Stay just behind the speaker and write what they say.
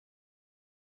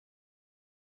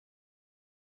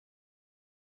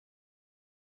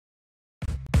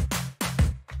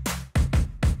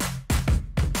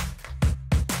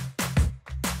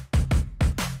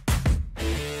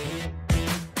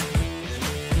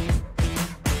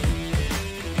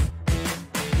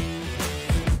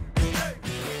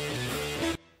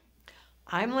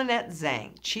I'm Lynette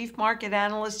Zang, Chief Market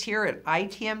Analyst here at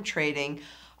ITM Trading,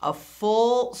 a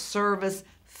full-service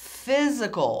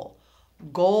physical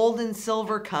gold and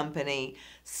silver company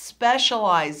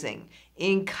specializing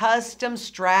in custom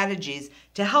strategies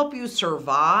to help you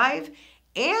survive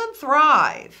and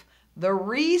thrive. The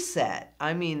reset,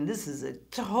 I mean, this is a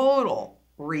total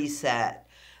reset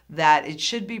that it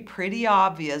should be pretty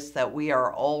obvious that we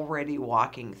are already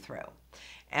walking through.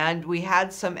 And we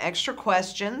had some extra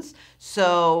questions,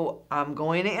 so I'm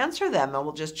going to answer them and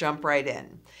we'll just jump right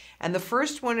in. And the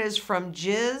first one is from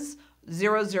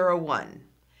Ghis001.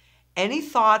 Any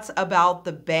thoughts about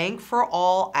the Bank for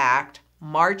All Act,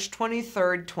 March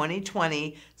 23rd,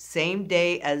 2020, same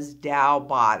day as Dow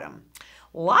bottom?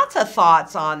 Lots of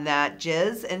thoughts on that,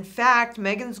 Giz. In fact,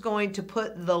 Megan's going to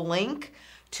put the link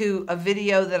to a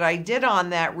video that I did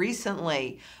on that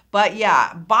recently. But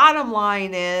yeah, bottom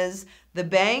line is the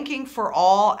Banking for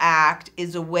All Act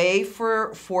is a way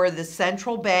for the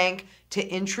central bank to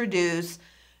introduce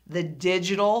the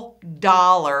digital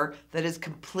dollar that is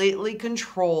completely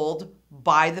controlled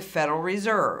by the Federal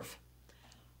Reserve.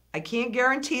 I can't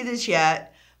guarantee this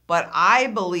yet, but I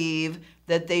believe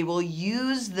that they will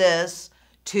use this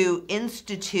to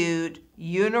institute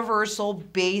universal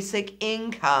basic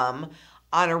income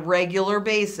on a regular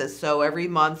basis. So every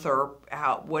month or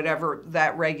whatever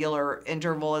that regular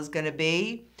interval is going to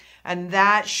be. And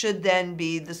that should then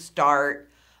be the start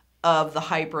of the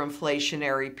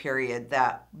hyperinflationary period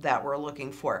that we're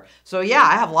looking for. So yeah,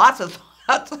 I have lots of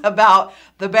thoughts about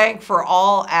the Bank for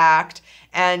All Act.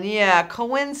 And yeah,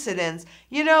 coincidence.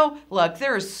 You know, look,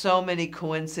 there are so many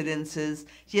coincidences.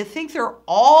 Do you think they're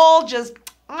all just,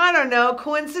 I don't know,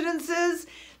 coincidences?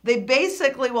 They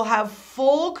basically will have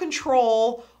full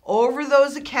control over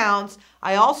those accounts.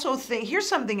 I also think, here's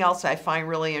something else I find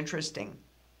really interesting.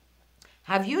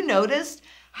 Have you noticed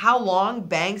how long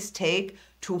banks take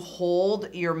to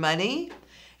hold your money?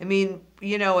 I mean,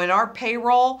 you know, in our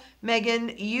payroll,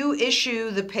 Megan, you issue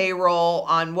the payroll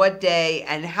on what day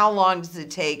and how long does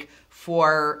it take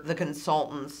for the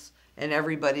consultants and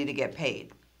everybody to get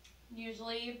paid?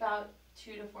 Usually about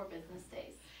 2 to 4 business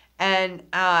days. And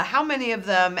how many of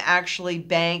them actually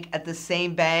bank at the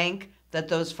same bank that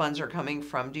those funds are coming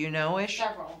from? Do you know-ish?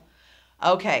 Several.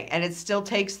 Okay, and it still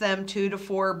takes them 2 to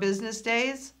 4 business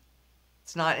days?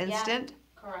 It's not instant?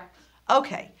 Yeah, correct.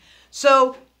 Okay,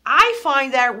 so I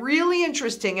find that really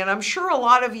interesting, and I'm sure a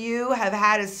lot of you have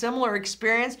had a similar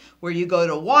experience where you go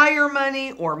to wire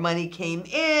money or money came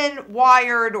in,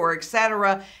 wired, or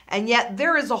etc., and yet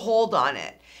there is a hold on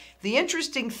it. The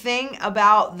interesting thing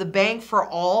about the Bank for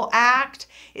All Act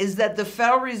is that the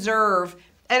Federal Reserve,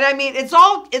 and I mean, it's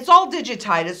all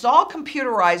digitized, it's all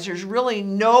computerized. There's really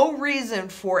no reason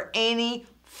for any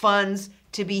funds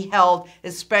to be held,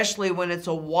 especially when it's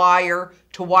a wire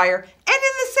to wire, and in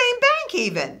the same bank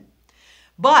even.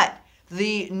 But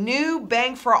the new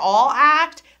Bank for All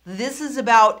Act, this is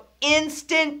about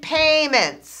instant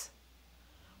payments.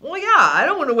 Well, yeah, I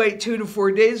don't want to wait 2 to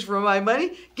 4 days for my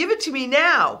money. Give it to me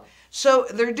now. So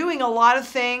they're doing a lot of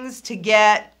things to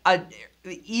get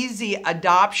easy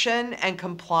adoption and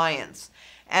compliance.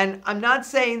 And I'm not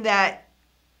saying that,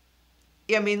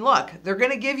 I mean, look, they're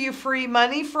going to give you free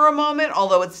money for a moment,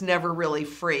 although it's never really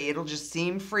free. It'll just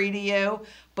seem free to you.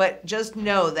 But just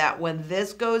know that when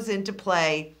this goes into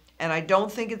play, and I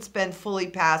don't think it's been fully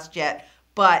passed yet,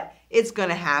 but it's going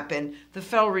to happen. The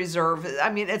Federal Reserve,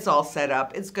 I mean, it's all set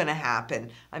up. It's going to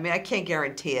happen. I mean, I can't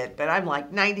guarantee it, but I'm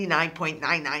like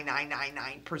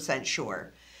 99.99999%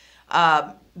 sure.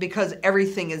 Because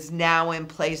everything is now in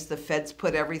place. The Fed's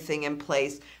put everything in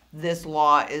place. This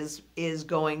law is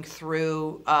going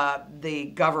through the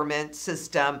government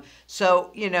system.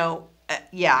 So, you know,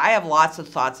 yeah, I have lots of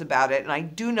thoughts about it. And I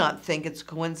do not think it's a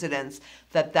coincidence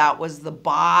that that was the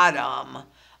bottom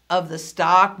of the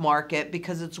stock market,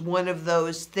 because it's one of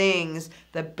those things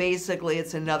that basically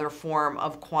it's another form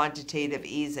of quantitative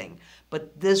easing.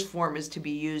 But this form is to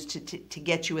be used to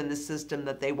get you in the system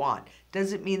that they want.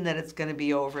 Doesn't mean that it's going to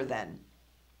be over then.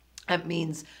 It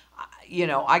means, you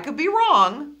know, I could be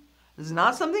wrong. It's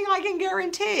not something I can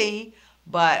guarantee,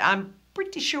 but I'm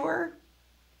pretty sure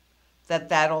that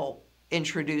that'll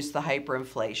introduce the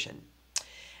hyperinflation.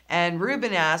 And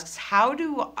Ruben asks, how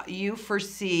do you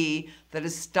foresee that a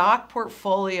stock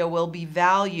portfolio will be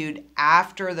valued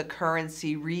after the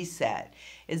currency reset?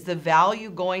 Is the value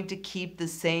going to keep the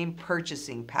same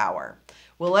purchasing power?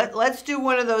 Well, let's do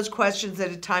one of those questions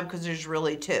at a time, because there's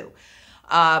really two.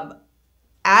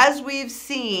 As we've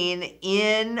seen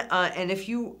in, and if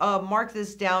you mark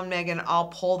this down, Megan, I'll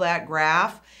pull that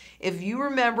graph. If you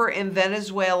remember in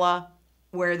Venezuela,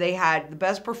 where they had the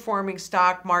best performing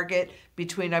stock market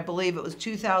between, I believe it was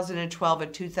 2012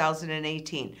 and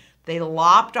 2018. They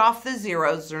lopped off the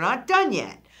zeros. They're not done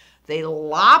yet. They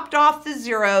lopped off the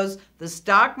zeros. The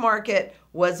stock market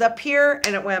was up here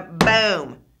and it went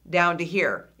boom down to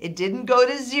here. It didn't go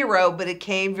to zero, but it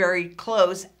came very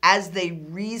close as they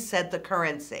reset the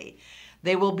currency.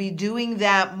 They will be doing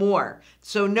that more.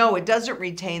 So no, it doesn't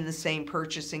retain the same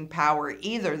purchasing power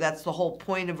either. That's the whole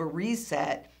point of a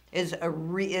reset, is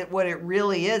what it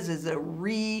really is a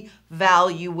revaluation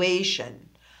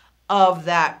of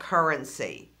that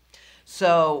currency.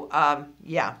 So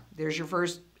yeah, there's your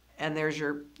first and there's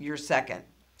your second.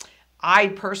 I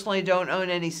personally don't own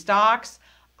any stocks.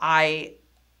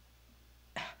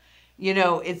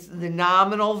 It's the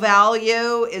nominal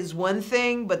value is one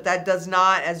thing, but that does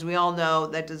not, as we all know,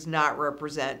 that does not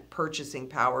represent purchasing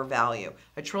power value.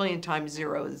 1 trillion times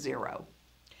zero is zero.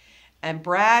 And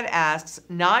Brad asks,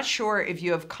 not sure if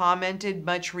you have commented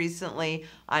much recently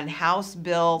on House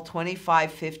Bill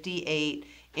 2558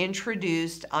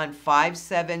 introduced on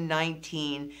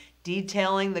 5/7/19,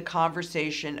 detailing the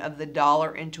conversion of the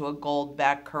dollar into a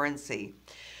gold-backed currency.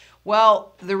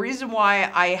 Well, the reason why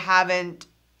I haven't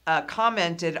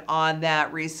commented on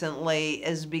that recently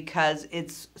is because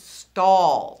it's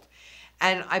stalled.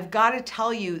 And I've got to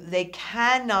tell you, they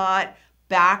cannot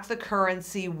back the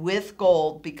currency with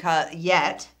gold because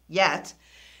yet,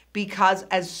 because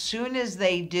as soon as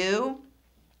they do,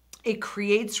 it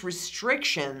creates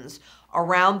restrictions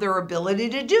around their ability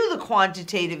to do the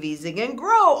quantitative easing and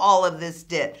grow all of this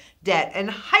debt and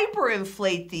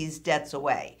hyperinflate these debts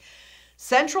away.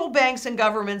 Central banks and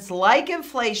governments like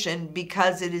inflation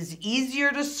because it is easier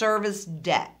to service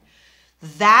debt.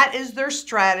 That is their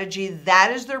strategy.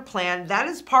 That is their plan. That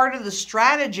is part of the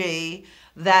strategy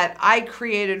that I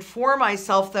created for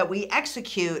myself that we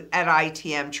execute at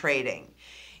ITM Trading,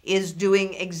 is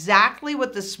doing exactly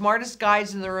what the smartest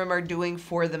guys in the room are doing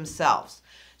for themselves.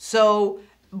 So,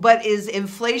 but is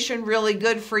inflation really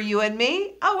good for you and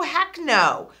me? Oh, heck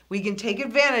no. We can take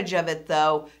advantage of it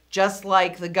though, just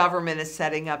like the government is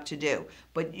setting up to do.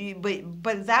 But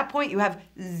at that point, you have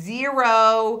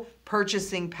zero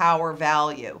purchasing power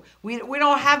value. We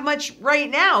don't have much right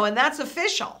now, and that's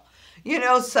official.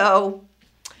 So,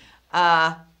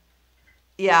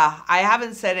 yeah, I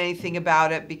haven't said anything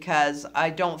about it because I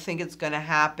don't think it's going to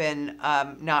happen,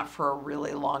 not for a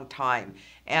really long time.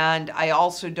 And I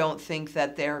also don't think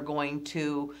that they're going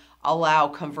to allow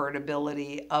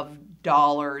convertibility of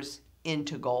dollars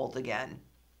into gold again.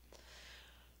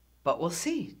 But we'll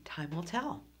see. Time will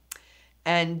tell.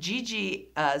 And Gigi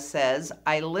says,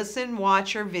 I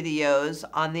watch your videos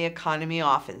on the economy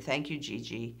often. Thank you,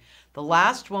 Gigi. The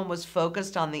last one was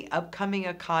focused on the upcoming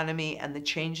economy and the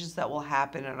changes that will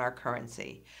happen in our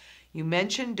currency. You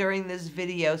mentioned during this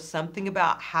video something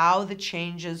about how the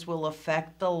changes will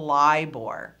affect the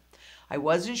Libor. I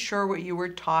wasn't sure what you were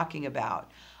talking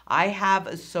about. I have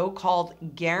a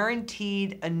so-called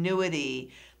guaranteed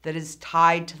annuity that is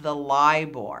tied to the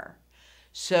Libor.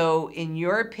 So in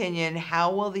your opinion,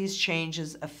 how will these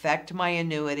changes affect my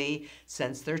annuity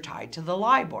since they're tied to the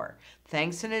Libor?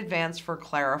 Thanks in advance for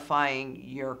clarifying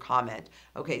your comment.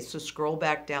 Okay, so scroll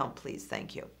back down, please.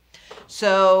 Thank you.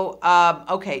 So,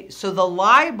 okay, so the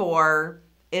Libor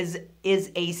is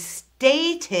a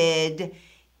stated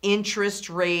interest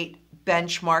rate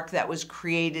benchmark that was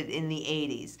created in the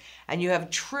 80s. And you have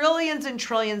trillions and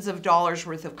trillions of dollars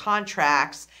worth of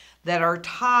contracts that are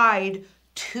tied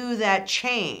to that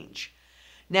change.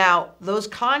 Now, those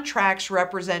contracts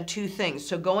represent two things.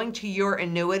 So going to your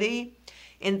annuity,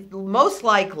 and most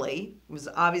likely, because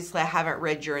obviously I haven't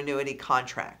read your annuity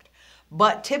contract,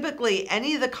 but typically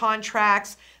any of the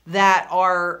contracts that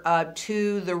are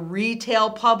to the retail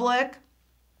public,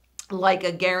 like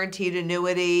a guaranteed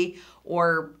annuity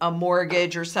or a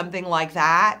mortgage or something like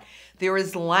that, there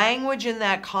is language in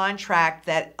that contract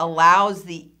that allows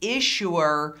the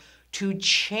issuer to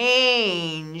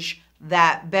change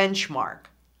that benchmark.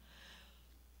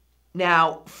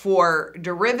 Now, for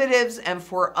derivatives and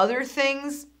for other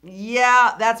things,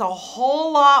 yeah, that's a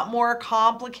whole lot more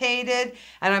complicated.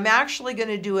 And I'm actually going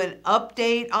to do an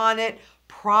update on it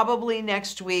probably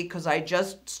next week because I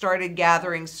just started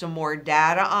gathering some more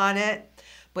data on it.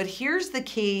 But here's the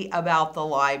key about the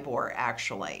Libor,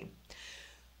 actually.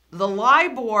 The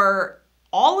Libor,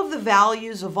 all of the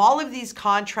values of all of these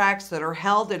contracts that are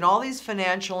held in all these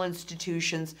financial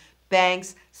institutions,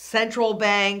 banks, central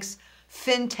banks,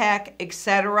 fintech,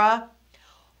 etc.,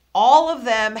 all of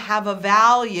them have a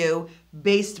value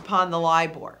based upon the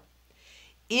Libor.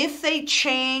 If they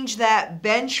change that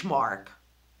benchmark,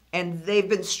 And they've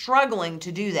been struggling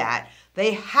to do that.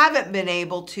 They haven't been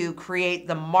able to create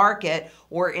the market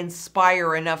or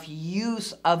inspire enough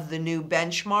use of the new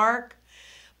benchmark.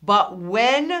 But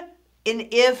when and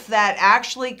if that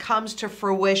actually comes to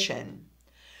fruition,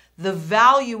 the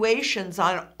valuations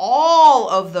on all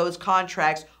of those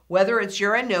contracts, whether it's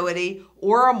your annuity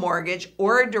or a mortgage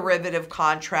or a derivative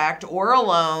contract or a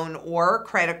loan or a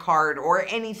credit card or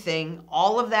anything,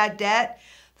 all of that debt,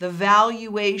 the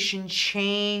valuation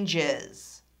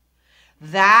changes.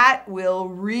 That will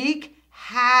wreak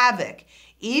havoc,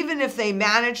 even if they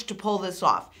manage to pull this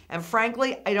off. And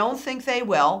frankly, I don't think they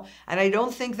will, and I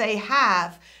don't think they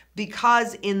have,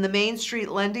 because in the Main Street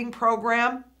lending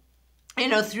program,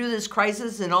 through this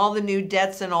crisis and all the new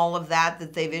debts and all of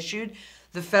that they've issued,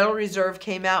 the Federal Reserve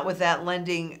came out with that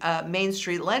Main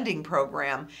Street lending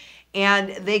program. And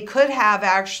they could have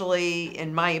actually,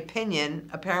 in my opinion,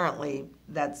 apparently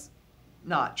that's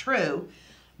not true,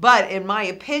 but in my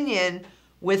opinion,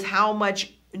 with how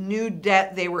much new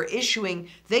debt they were issuing,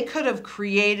 they could have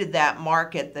created that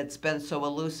market that's been so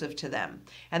elusive to them.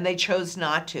 And they chose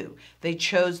not to. They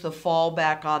chose the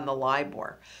fallback on the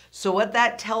Libor. So what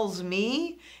that tells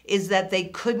me is that they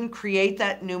couldn't create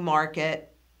that new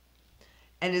market.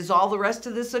 And is all the rest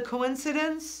of this a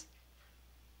coincidence?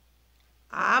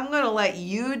 I'm going to let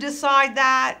you decide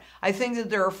that. I think that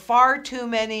there are far too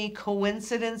many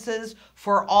coincidences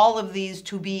for all of these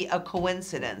to be a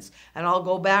coincidence. And I'll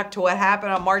go back to what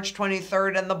happened on March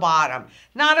 23rd and the bottom.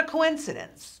 Not a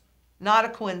coincidence. Not a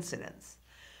coincidence.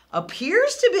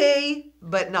 Appears to be,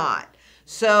 but not.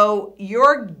 So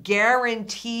your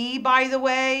guarantee, by the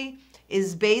way,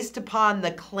 is based upon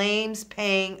the claims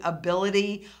paying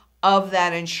ability of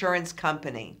that insurance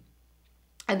company.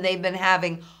 And they've been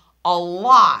having a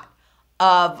lot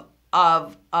of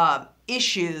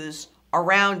issues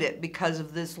around it because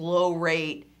of this low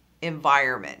rate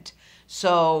environment.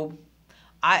 So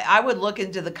I would look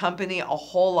into the company a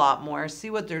whole lot more, see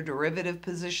what their derivative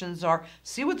positions are,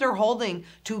 see what they're holding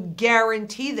to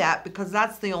guarantee that, because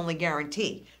that's the only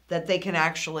guarantee that they can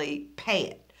actually pay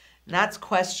it. And that's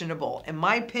questionable. In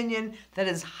my opinion, that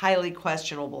is highly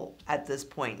questionable at this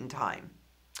point in time.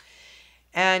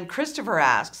 And Christopher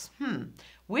asks,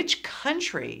 which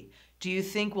country do you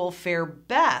think will fare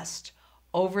best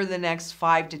over the next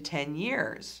 5 to 10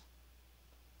 years?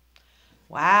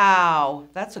 Wow,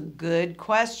 that's a good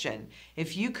question.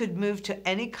 If you could move to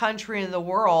any country in the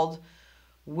world,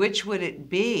 which would it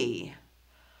be?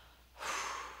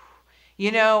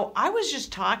 I was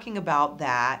just talking about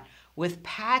that with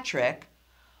Patrick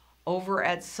over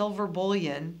at Silver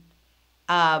Bullion.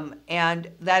 And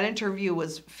that interview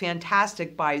was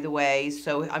fantastic, by the way,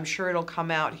 so I'm sure it'll come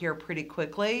out here pretty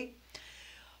quickly.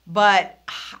 But,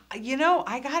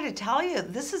 I got to tell you,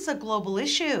 this is a global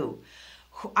issue.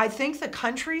 I think the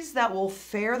countries that will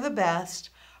fare the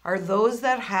best are those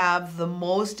that have the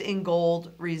most in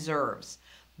gold reserves.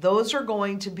 Those are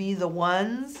going to be the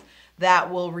ones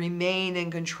that will remain in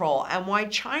control. And why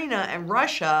China and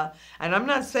Russia, and I'm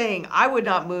not saying I would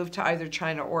not move to either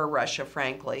China or Russia,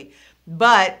 frankly,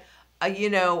 but,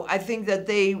 I think that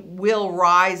they will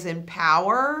rise in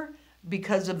power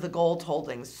because of the gold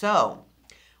holdings. So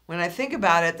when I think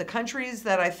about it, the countries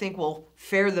that I think will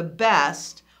fare the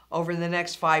best over the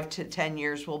next 5 to 10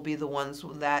 years will be the ones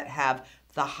that have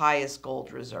the highest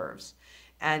gold reserves.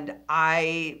 And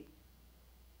I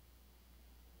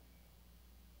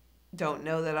don't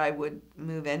know that I would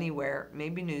move anywhere.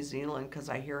 Maybe New Zealand, because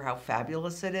I hear how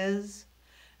fabulous it is.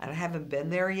 And I haven't been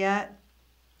there yet.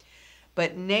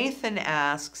 But Nathan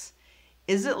asks,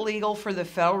 is it legal for the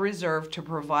Federal Reserve to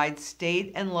provide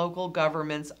state and local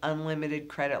governments unlimited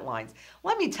credit lines?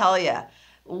 Let me tell you,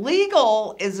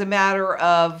 legal is a matter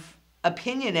of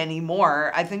opinion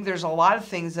anymore. I think there's a lot of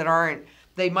things that aren't,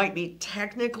 they might be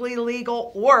technically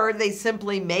legal, or they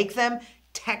simply make them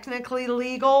technically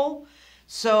legal.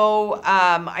 So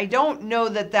I don't know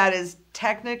that that is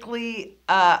technically,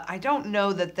 I don't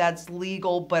know that that's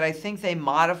legal, but I think they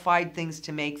modified things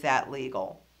to make that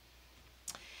legal.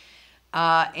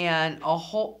 And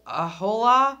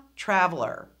Ahola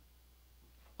Traveler.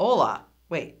 Hola,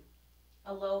 wait.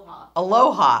 Aloha.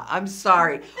 Aloha, I'm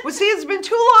sorry. Well, see, it's been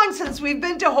too long since we've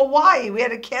been to Hawaii. We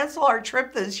had to cancel our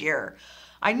trip this year.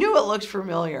 I knew it looked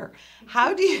familiar.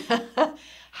 How do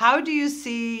you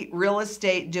see real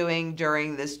estate doing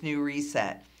during this new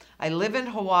reset? I live in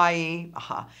Hawaii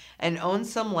and own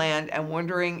some land and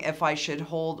wondering if I should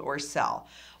hold or sell.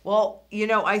 Well,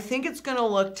 I think it's going to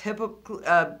look typical,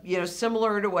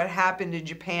 similar to what happened in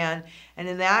Japan. And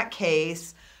in that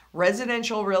case,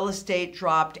 residential real estate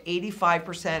dropped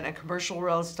 85% and commercial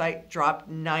real estate dropped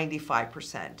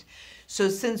 95%. So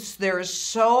since there is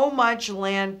so much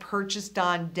land purchased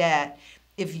on debt,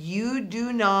 if you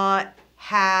do not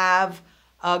have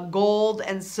gold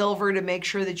and silver to make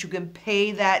sure that you can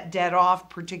pay that debt off,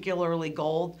 particularly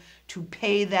gold, to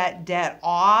pay that debt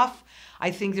off,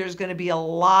 I think there's going to be a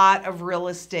lot of real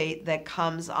estate that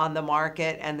comes on the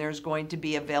market, and there's going to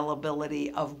be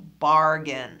availability of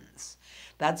bargains.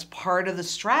 That's part of the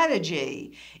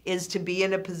strategy, is to be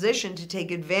in a position to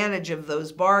take advantage of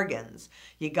those bargains.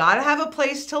 You got to have a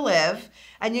place to live,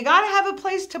 and you got to have a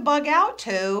place to bug out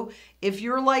to. If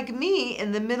you're like me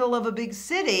in the middle of a big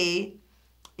city,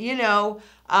 you know,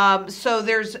 so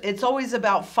it's always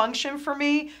about function for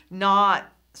me,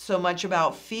 not so much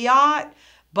about fiat.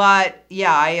 But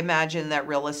yeah, I imagine that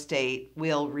real estate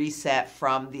will reset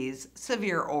from these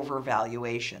severe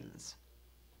overvaluations.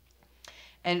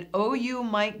 And OU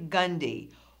Mike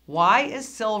Gundy, why is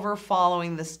silver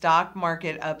following the stock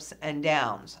market ups and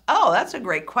downs? Oh, that's a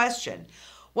great question.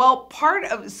 Well, part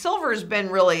of silver has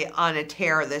been really on a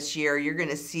tear this year. You're going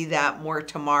to see that more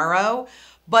tomorrow.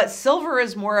 But silver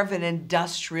is more of an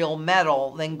industrial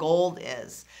metal than gold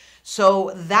is.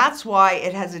 So that's why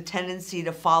it has a tendency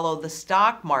to follow the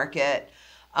stock market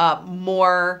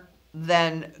more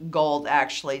than gold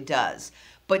actually does.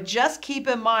 But just keep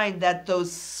in mind that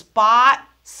those spot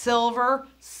silver,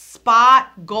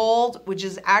 spot gold, which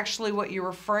is actually what you're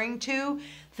referring to,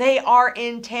 they are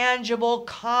intangible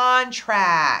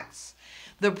contracts.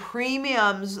 The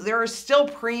premiums, there are still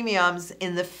premiums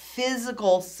in the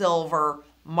physical silver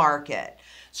market.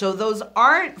 So those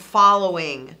aren't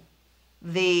following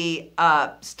the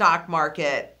stock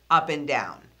market up and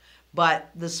down.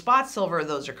 But the spot silver,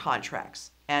 those are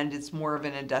contracts, and it's more of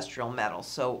an industrial metal,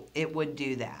 so it would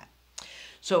do that.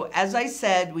 So as I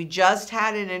said, we just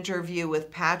had an interview with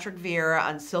Patrick Vieira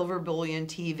on Silver Bullion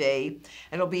TV,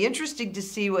 and it'll be interesting to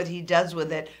see what he does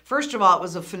with it. First of all, it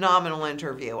was a phenomenal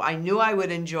interview. I knew I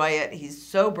would enjoy it. He's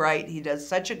so bright. He does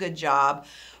such a good job.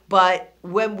 But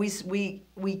when we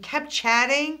kept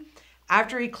chatting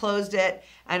after he closed it,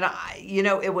 and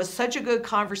it was such a good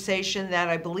conversation that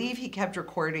I believe he kept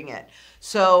recording it.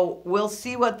 So we'll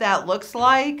see what that looks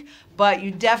like, but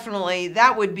you definitely,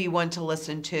 that would be one to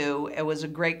listen to. It was a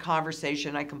great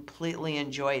conversation. I completely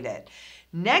enjoyed it.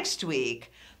 Next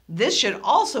week, this should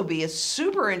also be a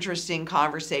super interesting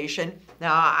conversation.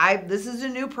 Now, this is a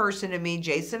new person to me,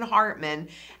 Jason Hartman,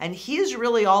 and he's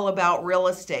really all about real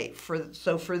estate.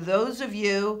 So for those of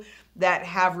you that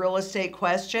have real estate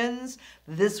questions,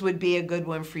 this would be a good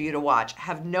one for you to watch.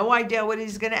 Have no idea what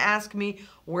he's going to ask me,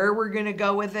 where we're going to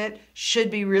go with it.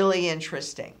 Should be really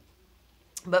interesting.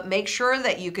 But make sure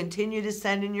that you continue to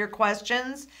send in your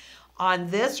questions on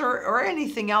this or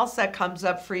anything else that comes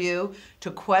up for you to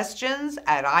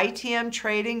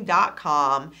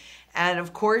questions@itmtrading.com. And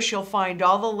of course, you'll find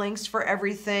all the links for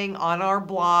everything on our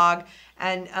blog.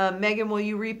 And Megan, will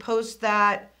you repost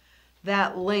that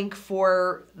link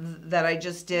that I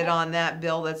just did on that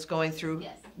bill that's going through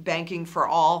Banking for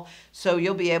All? So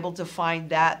you'll be able to find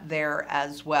that there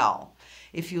as well.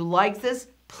 If you like this,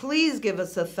 please give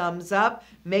us a thumbs up.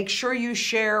 Make sure you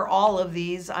share all of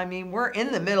these. I mean, we're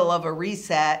in the middle of a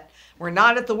reset. We're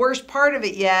not at the worst part of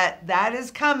it yet. That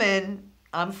is coming.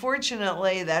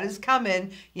 Unfortunately, that is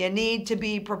coming. You need to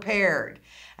be prepared.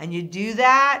 And you do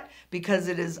that because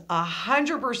it is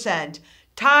 100%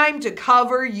 time to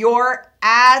cover your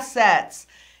assets.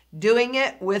 Doing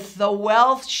it with the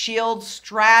Wealth Shield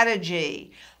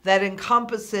strategy that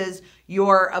encompasses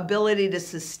your ability to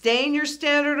sustain your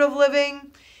standard of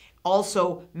living,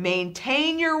 also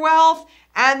maintain your wealth,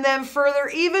 and then further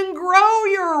even grow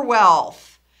your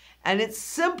wealth. And it's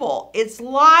simple, it's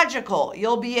logical.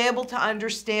 You'll be able to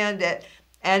understand it.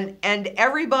 And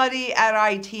everybody at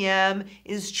ITM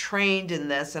is trained in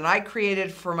this, and I created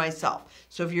it for myself.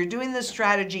 So if you're doing this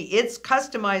strategy, it's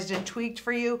customized and tweaked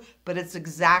for you, but it's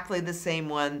exactly the same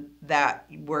one that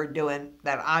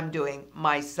I'm doing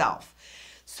myself.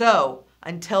 So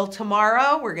until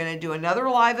tomorrow, we're going to do another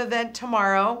live event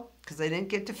tomorrow because I didn't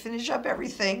get to finish up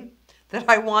everything that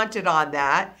I wanted on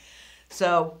that.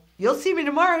 So you'll see me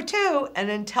tomorrow too.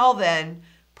 And until then,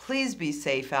 please be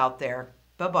safe out there.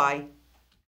 Bye-bye.